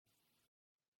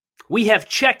We have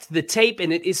checked the tape,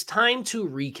 and it is time to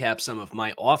recap some of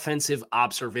my offensive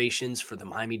observations for the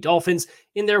Miami Dolphins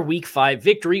in their Week 5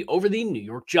 victory over the New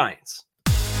York Giants.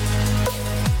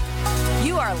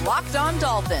 You are Locked On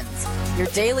Dolphins, your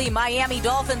daily Miami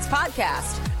Dolphins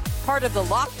podcast, part of the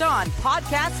Locked On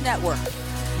Podcast Network,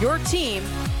 your team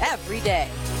every day.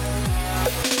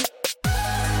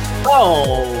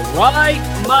 All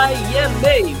right,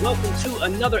 Miami. Welcome to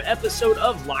another episode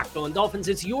of Locked On Dolphins.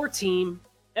 It's your team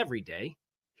every day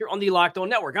here on the Locked On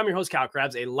Network. I'm your host, Kyle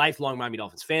Krabs, a lifelong Miami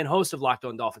Dolphins fan, host of Locked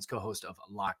On Dolphins, co-host of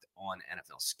Locked On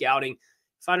NFL Scouting.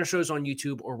 Find our shows on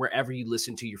YouTube or wherever you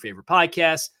listen to your favorite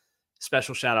podcasts.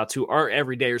 Special shout out to our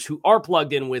everydayers who are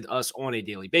plugged in with us on a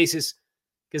daily basis,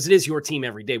 because it is your team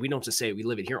every day. We don't just say it, we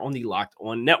live it here on the Locked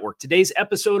On Network. Today's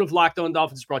episode of Locked On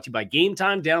Dolphins is brought to you by Game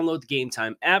Time. Download the Game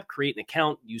Time app, create an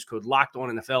account, use code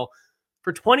LOCKEDONNFL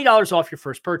for $20 off your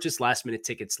first purchase. Last minute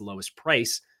tickets, lowest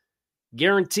price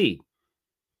guaranteed.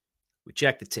 We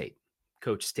checked the tape.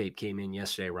 Coach's tape came in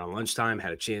yesterday around lunchtime,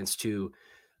 had a chance to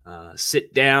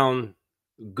sit down,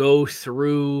 go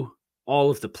through all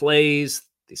of the plays,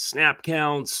 the snap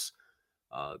counts,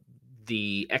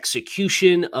 the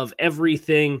execution of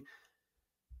everything. And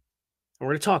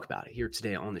we're going to talk about it here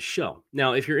today on the show.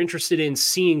 Now, if you're interested in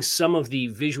seeing some of the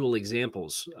visual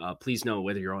examples, please know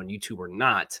whether you're on YouTube or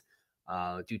not,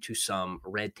 due to some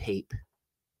red tape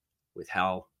with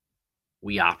how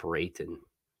we operate and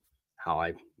how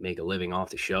I make a living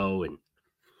off the show and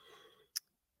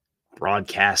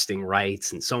broadcasting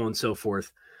rights and so on and so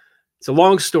forth. It's a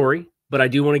long story, but I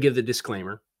do want to give the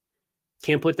disclaimer.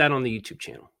 Can't put that on the YouTube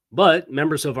channel. But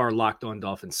members of our Locked On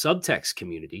Dolphins subtext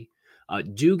community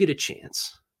do get a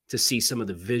chance to see some of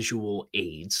the visual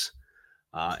aids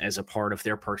as a part of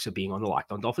their perks of being on the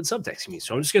Locked On Dolphins subtext community.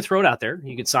 So I'm just going to throw it out there.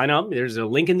 You can sign up. There's a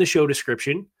link in the show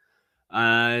description.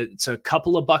 It's a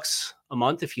couple of bucks a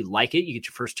month. If you like it, you get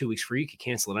your first 2 weeks free. You can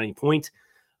cancel at any point.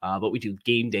 But we do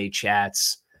game day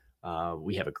chats.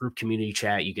 We have a group community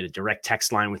chat. You get a direct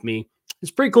text line with me.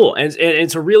 It's pretty cool. And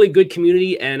it's a really good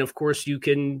community. And of course, you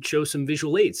can show some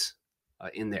visual aids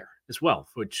in there as well,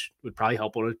 which would probably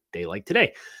help on a day like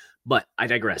today. But I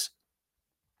digress.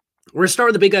 We're going to start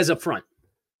with the big guys up front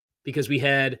because we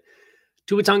had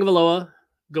Tua Tagovailoa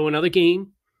go another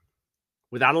game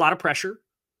without a lot of pressure.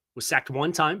 Was sacked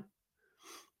one time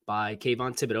by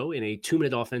Kayvon Thibodeau in a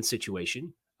 2-minute offense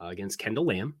situation against Kendall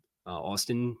Lamb,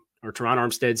 Teron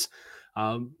Armstead's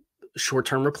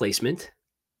short-term replacement.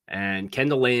 And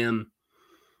Kendall Lamb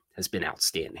has been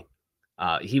outstanding.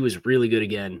 He was really good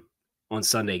again on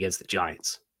Sunday against the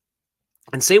Giants.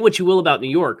 And say what you will about New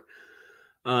York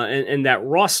and that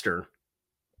roster,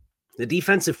 the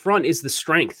defensive front is the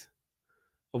strength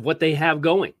of what they have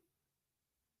going.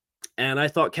 And I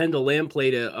thought Kendall Lamb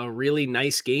played a really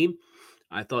nice game.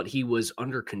 I thought he was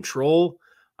under control.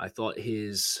 I thought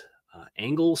his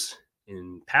angles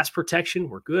in pass protection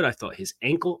were good. I thought his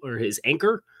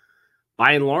anchor,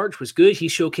 by and large, was good. He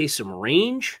showcased some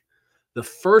range. The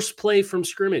first play from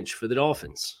scrimmage for the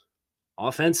Dolphins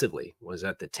offensively was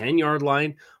at the 10-yard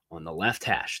line on the left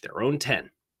hash, their own 10.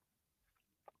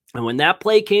 And when that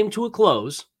play came to a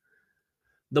close,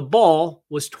 the ball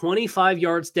was 25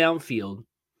 yards downfield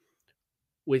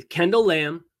with Kendall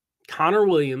Lamb, Connor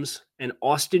Williams, and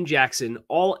Austin Jackson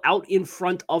all out in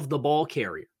front of the ball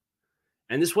carrier.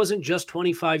 And this wasn't just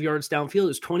 25 yards downfield. It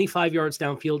was 25 yards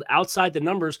downfield outside the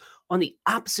numbers on the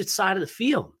opposite side of the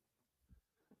field.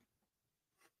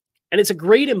 And it's a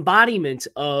great embodiment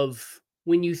of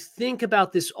when you think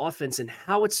about this offense and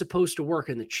how it's supposed to work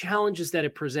and the challenges that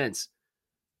it presents.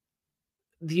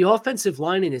 The offensive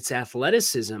line and its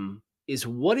athleticism is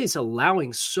what is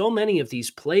allowing so many of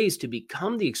these plays to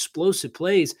become the explosive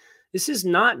plays. This is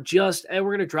not just, we're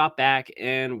going to drop back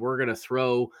and we're going to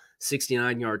throw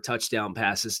 69-yard touchdown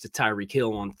passes to Tyreek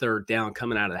Hill on third down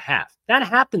coming out of the half. That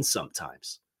happens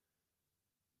sometimes.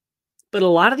 But a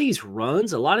lot of these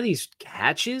runs, a lot of these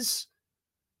catches,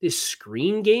 this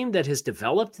screen game that has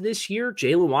developed this year,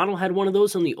 Jalen Waddle had one of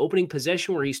those on the opening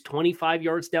possession where he's 25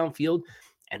 yards downfield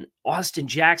and Austin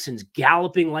Jackson's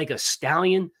galloping like a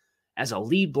stallion as a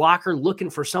lead blocker looking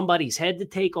for somebody's head to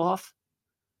take off.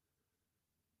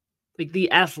 Like,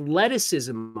 the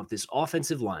athleticism of this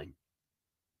offensive line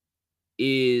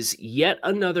is yet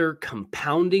another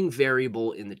compounding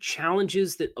variable in the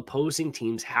challenges that opposing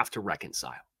teams have to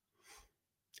reconcile.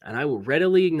 And I will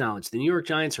readily acknowledge the New York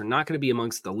Giants are not going to be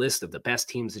amongst the list of the best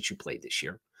teams that you played this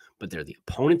year, but they're the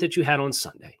opponent that you had on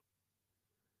Sunday.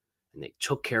 And they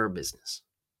took care of business.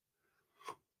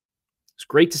 It's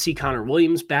great to see Connor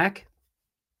Williams back.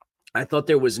 I thought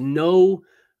there was no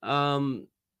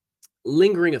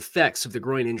lingering effects of the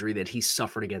groin injury that he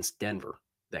suffered against Denver.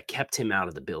 that kept him out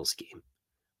of the Bills game.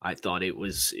 I thought it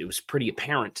was pretty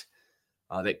apparent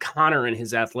that Connor and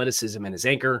his athleticism and his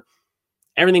anchor,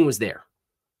 everything was there.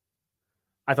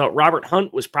 I thought Robert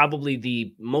Hunt was probably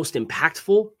the most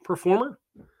impactful performer.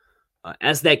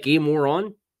 As that game wore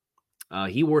on,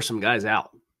 he wore some guys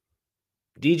out.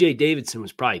 DJ Davidson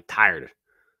was probably tired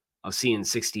of seeing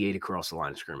 68 across the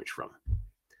line of scrimmage from him.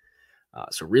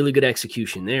 So really good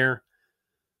execution there.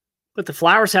 But the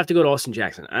flowers have to go to Austin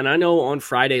Jackson. And I know on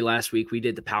Friday last week, we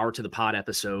did the Power to the Pod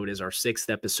episode as our 6th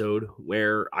episode,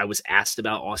 where I was asked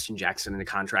about Austin Jackson and a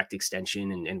contract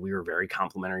extension, and we were very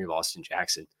complimentary of Austin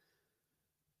Jackson.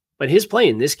 But his play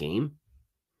in this game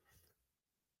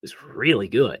is really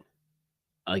good.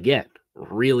 Again,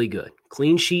 really good.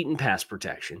 Clean sheet and pass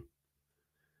protection.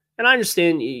 And I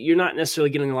understand you're not necessarily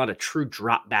getting a lot of true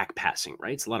drop back passing,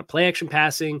 right? It's a lot of play action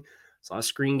passing. It's a lot of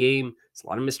screen game. It's a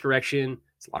lot of misdirection.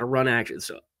 It's a lot of run action.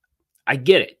 So I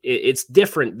get it. It's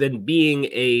different than being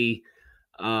a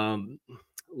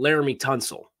Laramie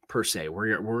Tunsil, per se,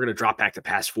 where we're going to drop back to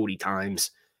pass 40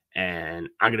 times, and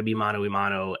I'm going to be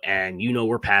mano-a-mano, and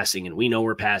we're passing, and we know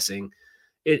we're passing.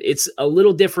 It's a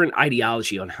little different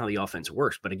ideology on how the offense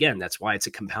works. But again, that's why it's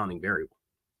a compounding variable.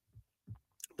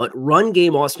 But run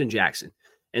game Austin Jackson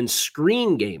and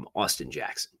screen game Austin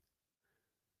Jackson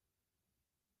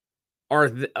are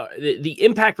the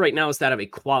impact right now is that of a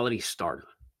quality starter.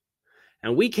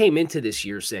 And we came into this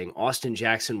year saying Austin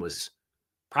Jackson was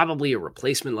probably a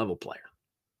replacement level player.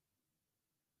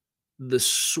 The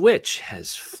switch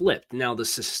has flipped. Now, the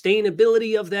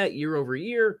sustainability of that year over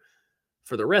year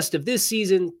for the rest of this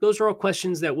season, those are all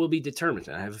questions that will be determined.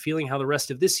 And I have a feeling how the rest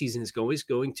of this season is always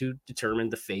going to determine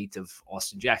the fate of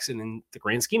Austin Jackson in the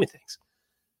grand scheme of things.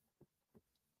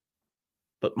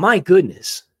 But my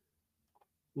goodness,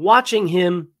 watching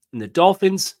him in the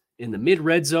Dolphins in the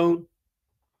mid-red zone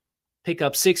pick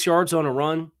up 6 yards on a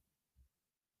run,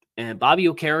 and Bobby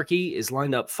Okereke is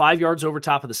lined up 5 yards over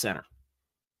top of the center.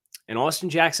 And Austin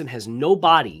Jackson has no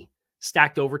body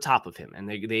stacked over top of him. And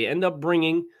they end up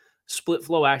bringing split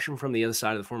flow action from the other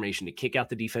side of the formation to kick out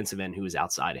the defensive end who is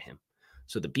outside of him.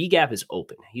 So the B gap is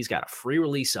open. He's got a free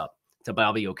release up to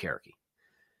Bobby Okereke.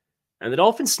 And the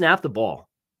Dolphins snap the ball,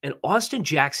 and Austin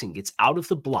Jackson gets out of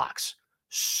the blocks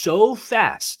so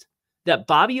fast that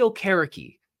Bobby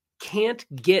Okereke can't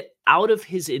get out of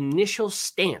his initial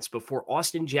stance before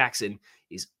Austin Jackson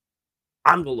is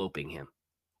enveloping him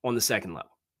on the second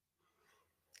level.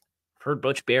 I've heard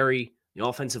Butch Berry, the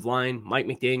offensive line, Mike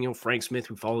McDaniel, Frank Smith,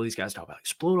 who follow these guys, talk about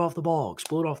explode off the ball,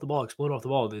 explode off the ball, explode off the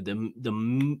ball.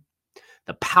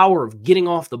 The power of getting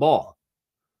off the ball.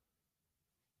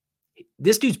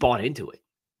 This dude's bought into it.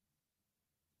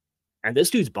 And this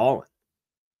dude's balling.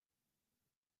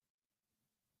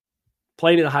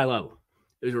 Playing at a high level.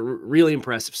 It was really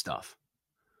impressive stuff.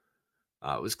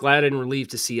 I was glad and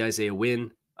relieved to see Isaiah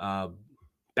Wynn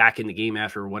back in the game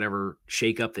after whatever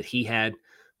shakeup that he had.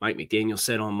 Mike McDaniel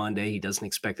said on Monday he doesn't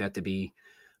expect that to be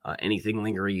anything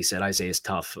lingering. He said Isaiah's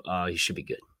tough. He should be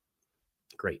good.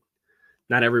 Great.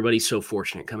 Not everybody's so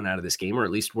fortunate coming out of this game, or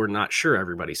at least we're not sure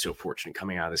everybody's so fortunate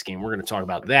coming out of this game. We're going to talk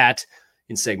about that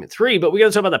in segment 3, but we got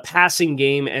to talk about the passing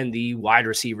game and the wide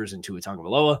receivers in Tua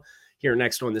Tagovailoa here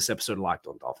next on this episode of Locked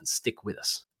On Dolphins. Stick with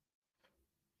us.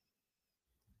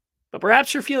 But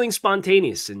perhaps you're feeling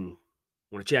spontaneous and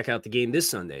want to check out the game this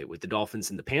Sunday with the Dolphins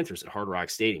and the Panthers at Hard Rock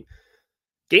Stadium.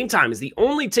 Game Time is the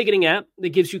only ticketing app that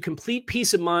gives you complete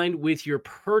peace of mind with your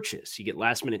purchase. You get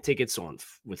last-minute tickets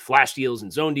with flash deals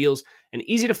and zone deals, and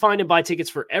easy to find and buy tickets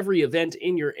for every event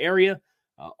in your area.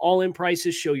 All-in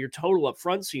prices show your total up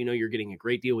front, so you know you're getting a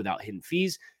great deal without hidden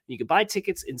fees. You can buy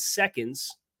tickets in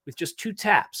seconds with just 2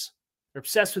 taps. They're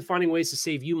obsessed with finding ways to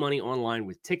save you money online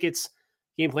with tickets.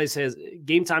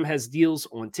 Game Time has deals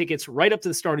on tickets right up to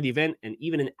the start of the event, and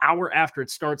even an hour after it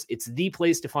starts, it's the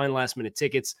place to find last-minute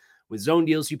tickets. With zone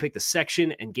deals, you pick the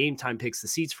section, and Game Time picks the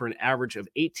seats for an average of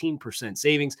 18%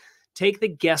 savings. Take the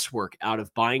guesswork out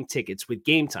of buying tickets with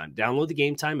Game Time. Download the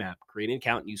Game Time app, create an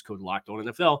account, and use code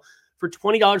LOCKEDONNFL for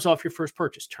 $20 off your first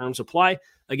purchase. Terms apply.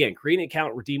 Again, create an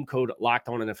account, redeem code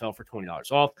LOCKEDONNFL for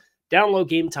 $20 off. Download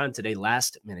Game Time today.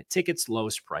 Last-minute tickets,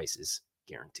 lowest prices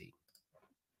guaranteed.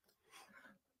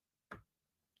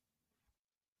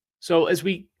 So as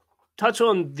we touch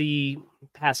on the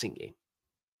passing game,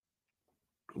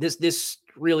 this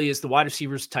really is the wide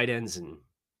receivers, tight ends, and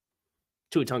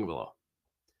Tua Tagovailoa.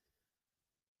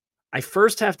 I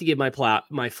first have to give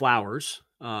my flowers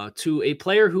to a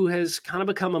player who has kind of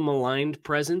become a maligned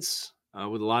presence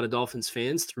with a lot of Dolphins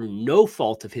fans through no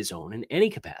fault of his own in any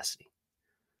capacity.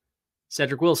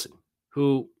 Cedric Wilson,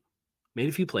 who made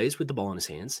a few plays with the ball in his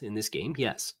hands in this game,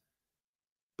 yes.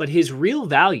 But his real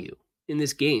value in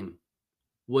this game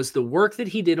was the work that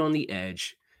he did on the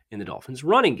edge in the Dolphins'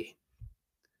 running game.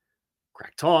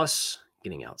 Crack toss,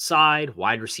 getting outside,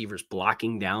 wide receivers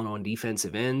blocking down on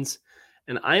defensive ends.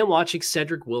 And I am watching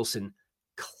Cedric Wilson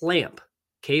clamp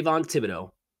Kayvon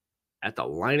Thibodeau at the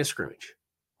line of scrimmage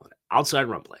on outside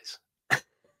run plays.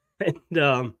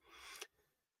 And,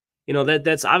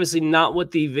 that's obviously not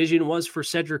what the vision was for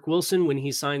Cedric Wilson when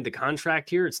he signed the contract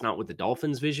here. It's not what the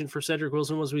Dolphins' vision for Cedric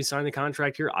Wilson was when he signed the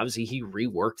contract here. Obviously, he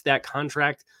reworked that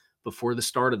contract before the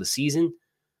start of the season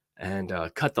and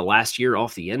cut the last year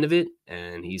off the end of it.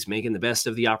 And he's making the best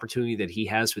of the opportunity that he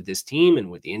has with this team. And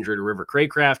with the injury to River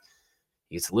Craycraft,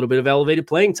 he gets a little bit of elevated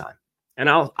playing time. And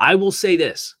I will say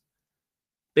this,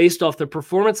 based off the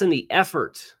performance and the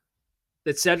effort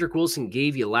that Cedric Wilson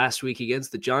gave you last week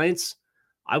against the Giants,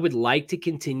 I would like to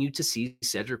continue to see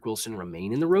Cedric Wilson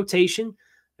remain in the rotation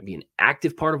and be an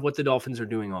active part of what the Dolphins are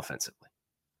doing offensively.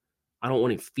 I don't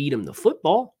want to feed him the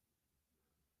football.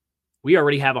 We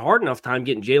already have a hard enough time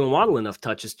getting Jalen Waddle enough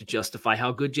touches to justify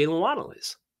how good Jalen Waddle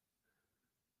is.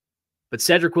 But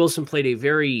Cedric Wilson played a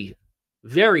very,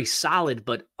 very solid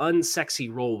but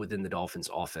unsexy role within the Dolphins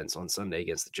offense on Sunday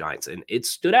against the Giants, and it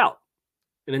stood out.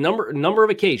 In a number of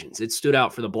occasions, it stood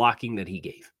out for the blocking that he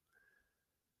gave.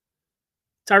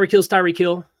 Tyreek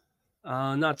Hill.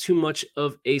 Not too much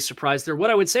of a surprise there. What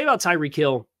I would say about Tyreek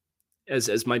Hill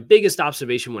as my biggest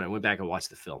observation when I went back and watched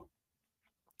the film,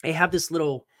 they have this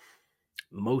little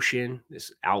motion,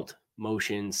 this out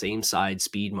motion, same side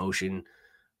speed motion.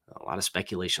 A lot of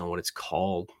speculation on what it's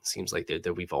called. Seems like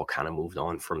that we've all kind of moved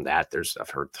on from that. I've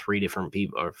heard three different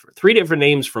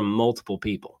names from multiple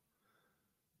people.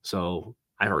 So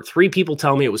I heard 3 people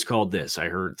tell me it was called this. I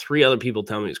heard 3 other people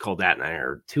tell me it was called that. And I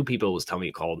heard 2 people was telling me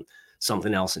it called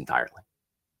something else entirely.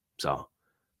 So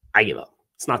I give up.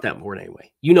 It's not that important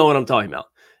anyway. You know what I'm talking about.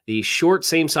 The short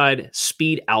same side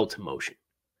speed out motion.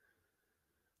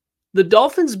 The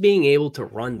Dolphins being able to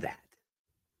run that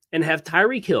and have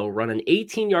Tyreek Hill run an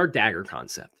 18-yard dagger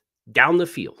concept down the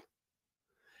field,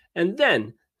 and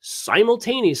then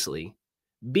simultaneously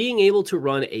being able to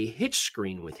run a hitch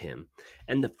screen with him,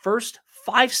 and the first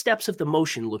 5 steps of the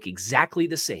motion look exactly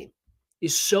the same,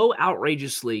 is so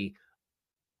outrageously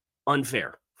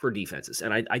unfair for defenses.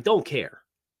 And I don't care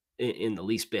in the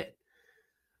least bit.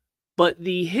 But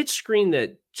the hitch screen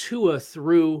that Tua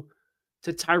threw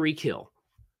to Tyreek Hill,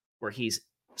 where he's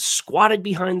squatted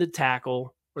behind the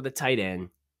tackle or the tight end,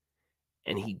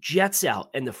 and he jets out,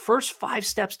 and the first 5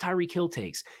 steps Tyreek Hill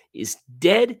takes is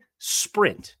dead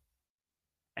sprint,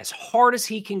 as hard as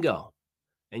he can go.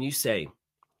 And you say,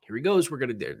 here he goes,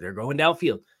 they're going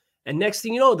downfield. And next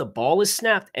thing you know, the ball is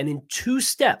snapped, and in 2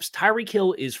 steps, Tyreek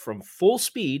Hill is from full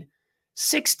speed,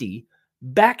 60,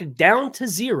 back down to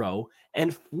 0,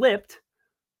 and flipped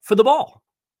for the ball.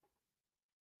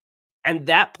 And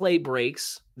that play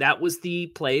breaks. That was the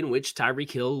play in which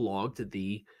Tyreek Hill logged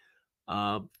the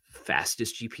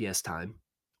fastest GPS time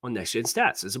on Next Gen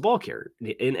Stats as a ball carrier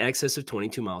in excess of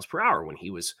 22 miles per hour when he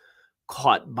was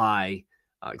caught by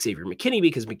Xavier McKinney,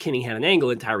 because McKinney had an angle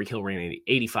and Tyreek Hill ran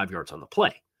 85 yards on the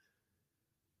play.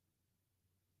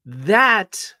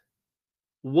 That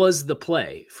was the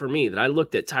play for me that I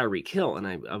looked at Tyreek Hill and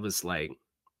I was like,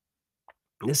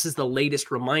 this is the latest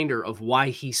reminder of why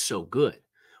he's so good,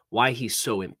 why he's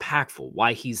so impactful,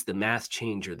 why he's the math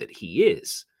changer that he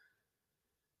is.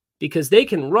 Because they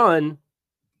can run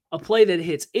a play that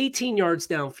hits 18 yards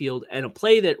downfield and a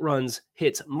play that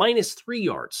hits -3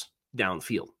 yards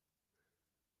downfield.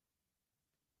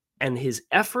 And his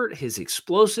effort, his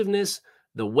explosiveness,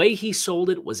 the way he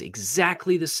sold it was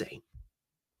exactly the same.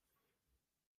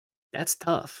 That's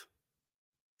tough.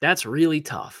 That's really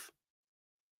tough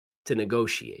to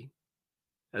negotiate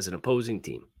as an opposing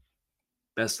team.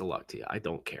 Best of luck to you. I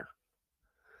don't care.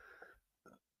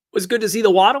 It was good to see the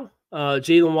Waddle.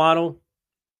 Jalen Waddle,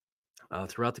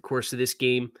 throughout the course of this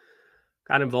game,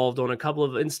 got involved on a couple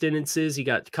of instances. He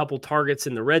got a couple targets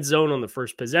in the red zone on the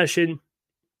first possession.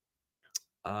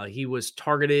 He was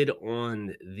targeted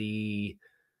on the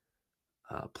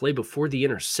play before the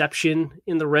interception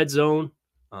in the red zone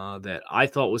that I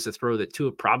thought was a throw that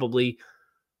Tua probably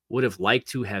would have liked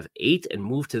to have ate and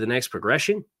moved to the next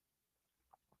progression.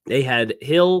 They had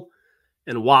Hill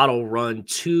and Waddle run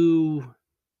 2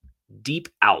 deep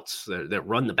outs that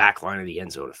run the back line of the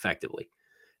end zone effectively.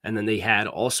 And then they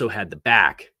also had the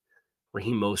back,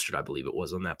 Raheem Mostert, I believe it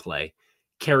was on that play,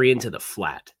 carry into the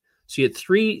flat. So you had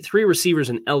three receivers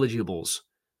and eligibles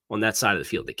on that side of the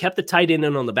field. They kept the tight end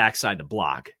in on the backside to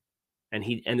block, and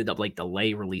he ended up like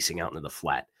delay releasing out into the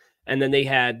flat. And then they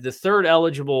had the third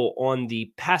eligible on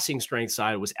the passing strength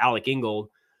side was Alec Ingold,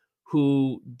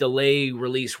 who delay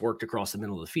release worked across the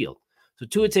middle of the field. So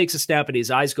Tua takes a snap and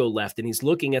his eyes go left, and he's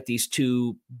looking at these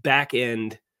two back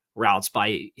end routes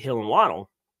by Hill and Waddle.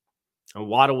 And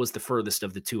Waddle was the furthest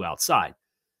of the two outside.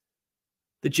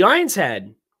 The Giants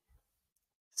had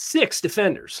 6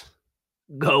 defenders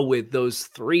go with those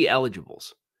 3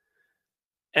 eligibles.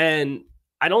 And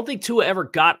I don't think Tua ever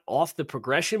got off the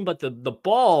progression, but the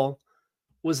ball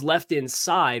was left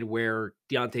inside where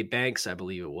Deonte Banks, I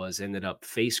believe it was, ended up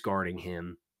face guarding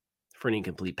him for an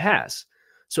incomplete pass.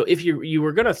 So if you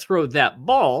were going to throw that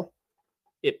ball,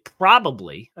 it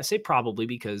probably, I say probably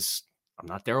because I'm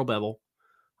not Darrell Bevel,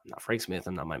 I'm not Frank Smith,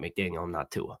 I'm not Mike McDaniel, I'm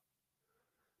not Tua.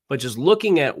 But just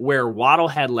looking at where Waddle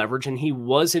had leverage and he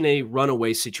was in a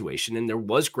runaway situation and there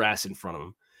was grass in front of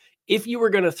him, if you were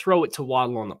going to throw it to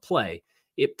Waddle on the play,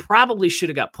 it probably should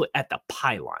have got put at the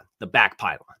pylon, the back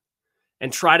pylon,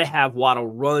 and try to have Waddle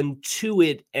run to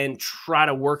it and try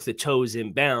to work the toes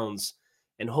in bounds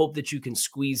and hope that you can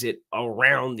squeeze it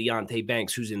around Deonte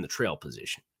Banks, who's in the trail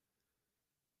position.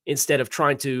 Instead of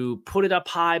trying to put it up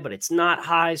high, but it's not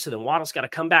high, so then Waddle's got to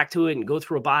come back to it and go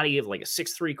through a body of like a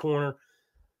 6'3" corner.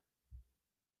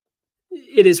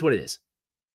 It is what it is.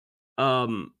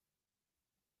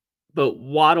 But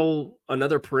Waddle,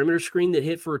 another perimeter screen that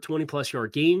hit for a 20-plus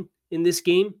yard gain in this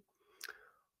game.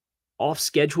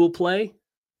 Off-schedule play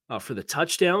for the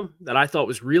touchdown that I thought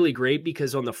was really great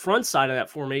because on the front side of that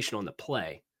formation on the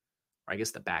play, or I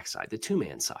guess the back side, the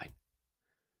two-man side,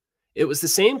 it was the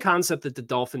same concept that the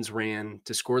Dolphins ran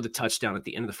to score the touchdown at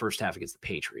the end of the first half against the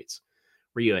Patriots,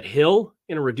 where you had Hill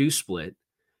in a reduced split,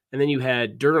 and then you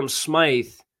had Durham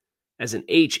Smythe as an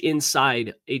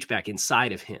H-back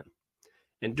inside of him.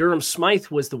 And Durham Smythe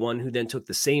was the one who then took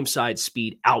the same side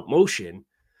speed out motion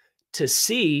to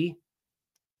see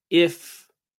if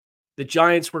the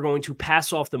Giants were going to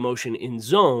pass off the motion in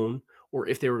zone or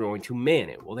if they were going to man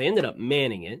it. Well, they ended up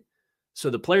manning it. So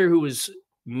the player who was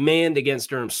manned against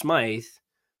Durham Smythe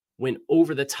went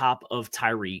over the top of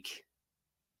Tyreek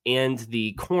and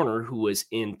the corner who was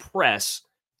in press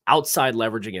outside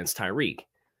leverage against Tyreek.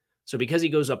 So because he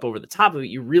goes up over the top of it,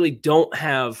 you really don't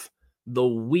have the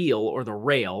wheel or the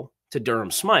rail to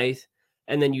Durham Smythe,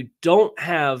 and then you don't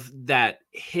have that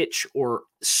hitch or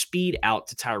speed out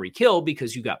to Tyreek Hill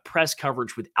because you got press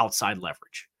coverage with outside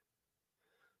leverage.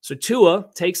 So Tua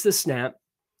takes the snap,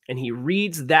 and he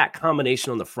reads that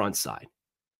combination on the front side.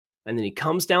 And then he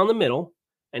comes down the middle,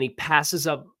 and he passes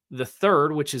up the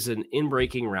third, which is an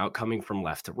in-breaking route coming from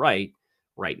left to right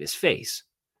in his face.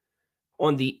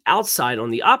 On the outside,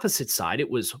 on the opposite side, it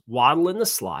was Waddle in the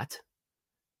slot,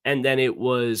 and then it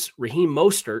was Raheem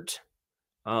Mostert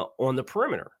on the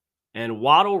perimeter. And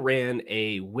Waddle ran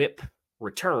a whip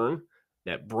return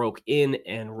that broke in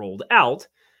and rolled out,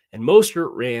 and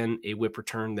Mostert ran a whip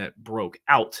return that broke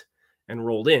out and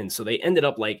rolled in. So they ended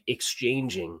up like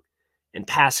exchanging and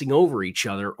passing over each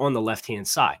other on the left-hand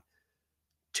side.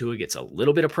 Tua gets a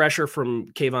little bit of pressure from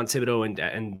Kayvon Thibodeau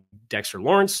and Dexter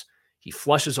Lawrence. He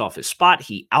flushes off his spot.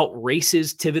 He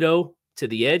outraces Thibodeau to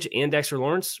the edge and Dexter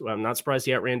Lawrence. Well, I'm not surprised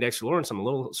he outran Dexter Lawrence. I'm a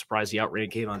little surprised he outran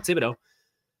Kayvon Thibodeau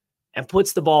and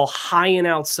puts the ball high and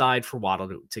outside for Waddle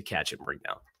to catch and bring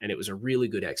down. And it was a really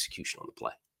good execution on the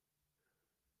play.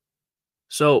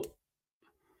 So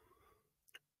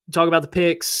talk about the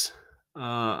picks.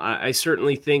 I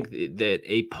certainly think that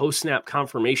a post-snap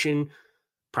confirmation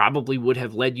probably would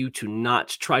have led you to not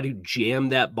try to jam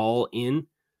that ball in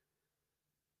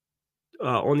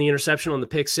on the interception on the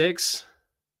pick six.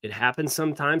 It happens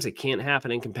sometimes. It can't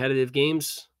happen in competitive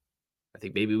games. I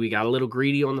think maybe we got a little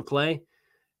greedy on the play.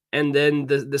 And then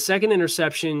the second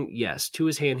interception, yes, to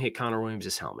his hand hit Connor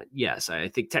Williams' helmet. Yes, I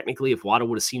think technically if Waddle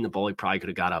would have seen the ball, he probably could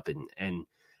have got up and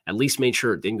at least made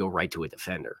sure it didn't go right to a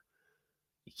defender.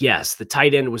 Yes, the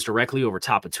tight end was directly over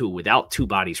top of Tua without two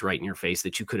bodies right in your face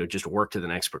that you could have just worked to the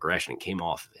next progression and came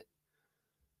off of it.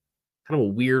 Kind of a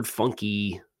weird,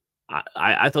 funky.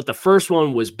 I thought the first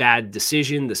one was bad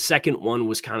decision. The second one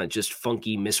was kind of just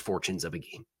funky misfortunes of a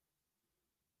game,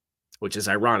 which is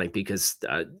ironic because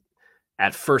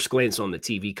at first glance on the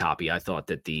TV copy, I thought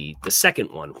that the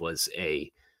second one was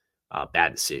a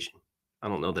bad decision. I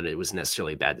don't know that it was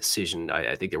necessarily a bad decision.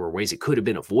 I think there were ways it could have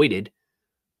been avoided,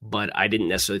 but I didn't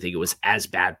necessarily think it was as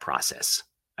bad process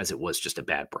as it was just a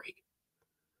bad break.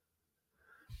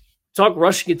 Talk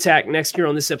rushing attack next year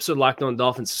on this episode of Locked On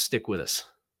Dolphins, so stick with us.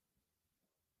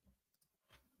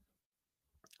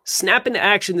 Snap into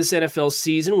action this NFL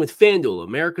season with FanDuel,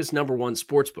 America's #1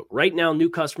 sportsbook. Right now, new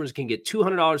customers can get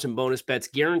 $200 in bonus bets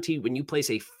guaranteed when you place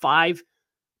a $5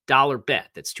 bet.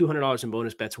 That's $200 in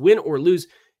bonus bets, win or lose.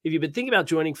 If you've been thinking about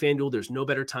joining FanDuel, there's no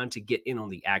better time to get in on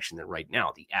the action than right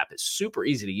now. The app is super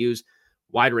easy to use.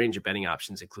 Wide range of betting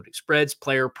options, including spreads,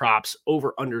 player props,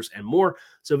 over-unders, and more.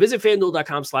 So visit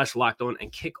FanDuel.com/lockedon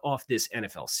and kick off this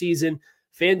NFL season.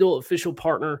 FanDuel, official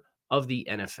partner of the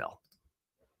NFL.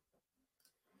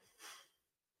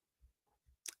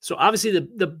 So obviously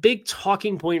the big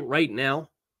talking point right now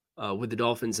with the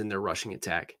Dolphins and their rushing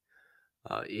attack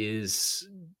is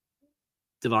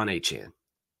Devon Achane.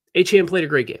 Achane played a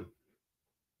great game.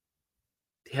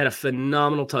 He had a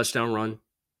phenomenal touchdown run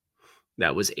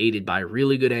that was aided by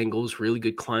really good angles, really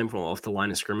good climb from off the line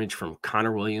of scrimmage from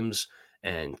Connor Williams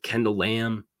and Kendall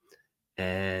Lamb.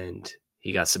 And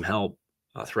he got some help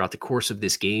throughout the course of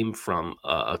this game from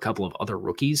a couple of other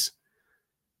rookies.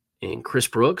 And Chris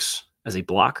Brooks as a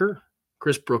blocker,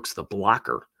 Chris Brooks the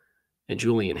blocker, and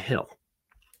Julian Hill.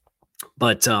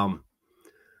 But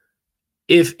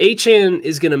if Achane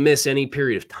is going to miss any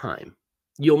period of time,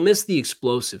 you'll miss the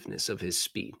explosiveness of his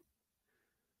speed.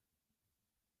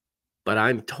 But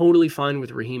I'm totally fine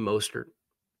with Raheem Mostert.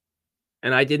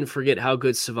 And I didn't forget how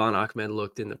good Savon Ahmed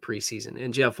looked in the preseason.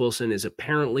 And Jeff Wilson is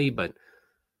apparently, but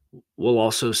we'll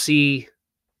also see,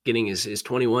 getting his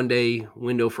 21-day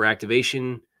window for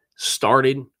activation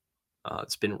started.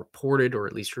 It's been reported, or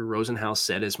at least Drew Rosenhaus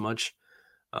said as much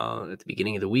at the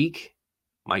beginning of the week.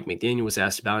 Mike McDaniel was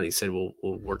asked about it. He said, we'll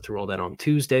work through all that on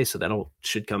Tuesday, so that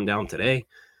should come down today.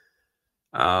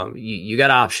 You got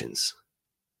options.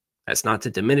 That's not to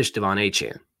diminish Devon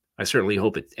Achane. I certainly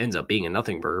hope it ends up being a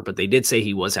nothing burger, but they did say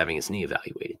he was having his knee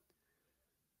evaluated.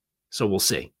 So we'll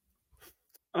see.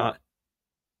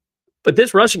 But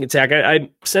this rushing attack,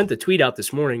 I sent the tweet out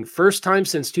this morning. First time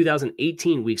since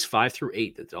 2018, weeks 5 through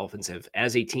 8, the Dolphins have,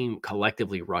 as a team,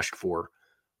 collectively rushed for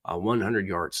 100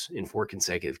 yards in 4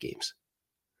 consecutive games.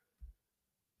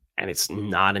 And it's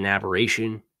not an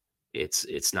aberration.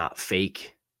 It's not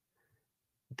fake.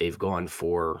 They've gone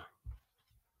for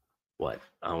what?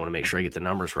 I want to make sure I get the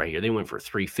numbers right here. They went for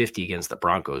 350 against the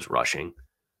Broncos rushing.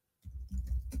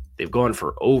 They've gone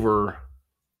for over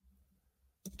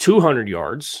 200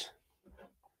 yards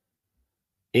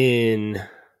in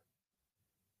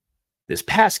this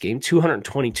past game,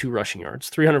 222 rushing yards,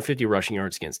 350 rushing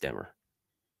yards against Denver,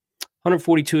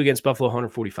 142 against Buffalo,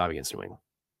 145 against New England.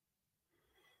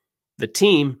 The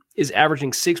team is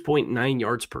averaging 6.9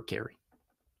 yards per carry.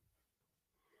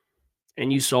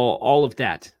 And you saw all of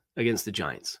that against the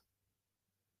Giants.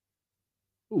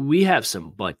 We have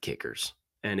some butt kickers.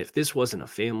 And if this wasn't a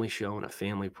family show and a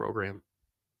family program,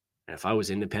 and if I was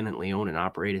independently owned and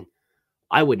operated,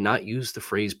 I would not use the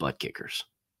phrase butt kickers.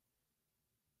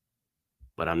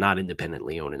 But I'm not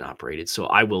independently owned and operated, so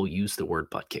I will use the word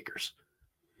butt kickers.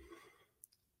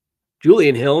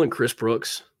 Julian Hill and Chris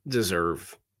Brooks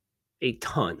deserve a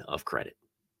ton of credit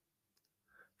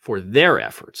for their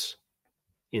efforts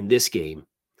in this game,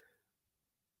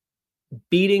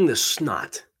 beating the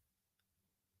snot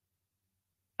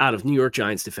out of New York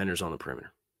Giants defenders on the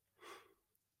perimeter.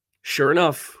 Sure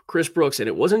enough, Chris Brooks, and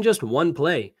it wasn't just one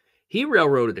play, he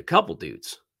railroaded a couple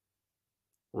dudes.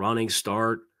 Running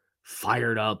start,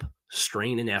 fired up,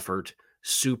 strain and effort,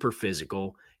 super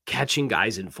physical, catching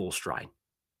guys in full stride.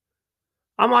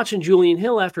 I'm watching Julian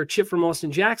Hill after a chip from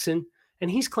Austin Jackson, and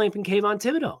he's clamping Kayvon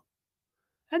Thibodeau.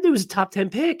 That dude was a top 10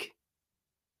 pick.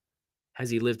 Has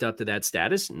he lived up to that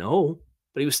status? No,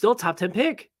 but he was still a top 10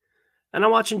 pick. And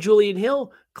I'm watching Julian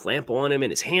Hill clamp on him,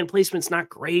 and his hand placement's not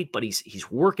great, but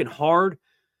he's working hard,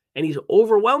 and he's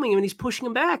overwhelming him, and he's pushing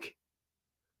him back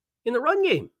in the run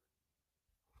game.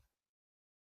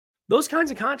 Those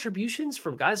kinds of contributions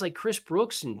from guys like Chris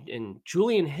Brooks and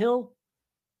Julian Hill,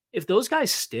 if those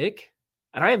guys stick,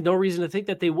 and I have no reason to think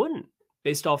that they wouldn't,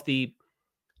 based off the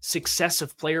success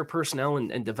of player personnel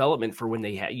and development for when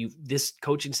they have this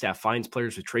coaching staff finds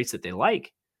players with traits that they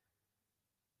like.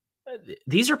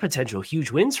 These are potential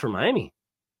huge wins for Miami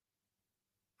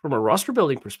from a roster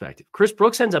building perspective. Chris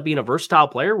Brooks ends up being a versatile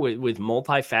player with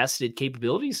multifaceted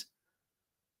capabilities.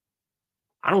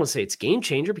 I don't want to say it's game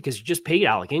changer because you just paid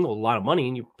Alec Ingold a lot of money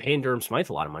and you're paying Durham Smythe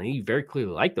a lot of money. You very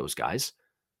clearly like those guys.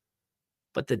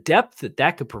 But the depth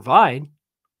that could provide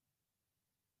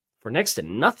for next to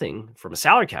nothing from a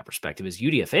salary cap perspective is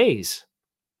UDFAs.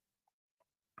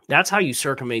 That's how you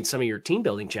circumvent some of your team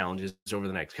building challenges over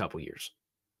the next couple of years.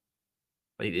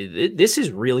 This is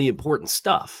really important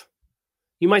stuff.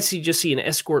 You might just see an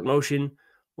escort motion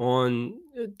on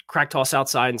crack toss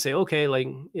outside and say, okay, like,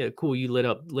 yeah, cool. You lit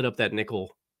up that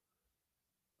nickel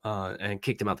and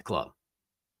kicked him out the club.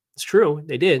 It's true.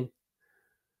 They did.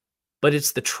 But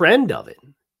it's the trend of it.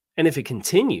 And if it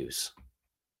continues,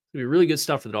 it'll be really good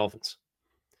stuff for the Dolphins.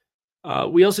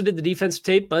 We also did the defensive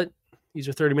tape, but these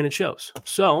are 30-minute shows.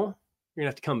 So you're You're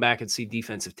going to have to come back and see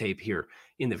defensive tape here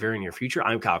in the very near future.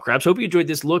 I'm Kyle Krabs. Hope you enjoyed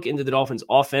this look into the Dolphins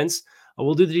offense.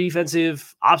 We'll do the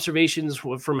defensive observations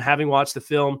from having watched the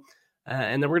film.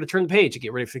 And then we're going to turn the page and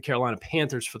get ready for the Carolina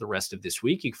Panthers for the rest of this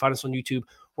week. You can find us on YouTube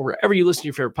or wherever you listen to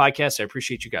your favorite podcasts. I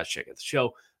appreciate you guys checking out the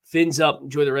show. Fins up.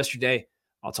 Enjoy the rest of your day.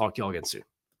 I'll talk to you all again soon.